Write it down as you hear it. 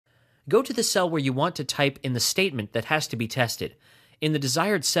Go to the cell where you want to type in the statement that has to be tested. In the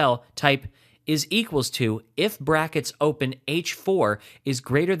desired cell, type is equals to if brackets open H4 is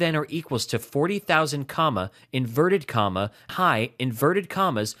greater than or equals to 40,000 comma, inverted comma, high, inverted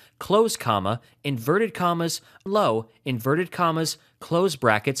commas, close comma, inverted commas, low, inverted commas, close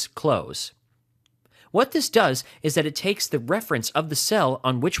brackets, close. What this does is that it takes the reference of the cell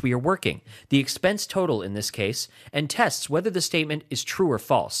on which we are working, the expense total in this case, and tests whether the statement is true or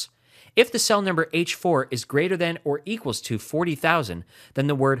false. If the cell number H4 is greater than or equals to 40,000, then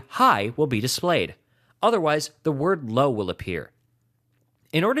the word high will be displayed. Otherwise, the word low will appear.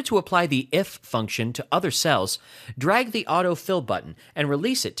 In order to apply the if function to other cells, drag the autofill button and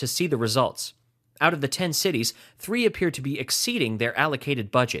release it to see the results. Out of the 10 cities, 3 appear to be exceeding their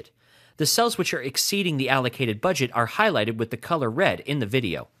allocated budget. The cells which are exceeding the allocated budget are highlighted with the color red in the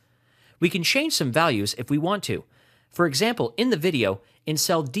video. We can change some values if we want to. For example, in the video, in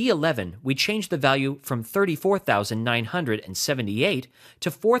cell D11, we change the value from 34,978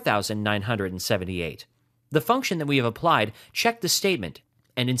 to 4,978. The function that we have applied checked the statement,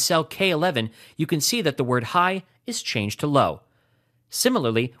 and in cell K11, you can see that the word high is changed to low.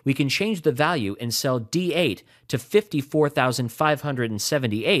 Similarly, we can change the value in cell D8 to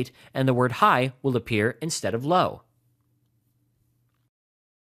 54,578, and the word high will appear instead of low.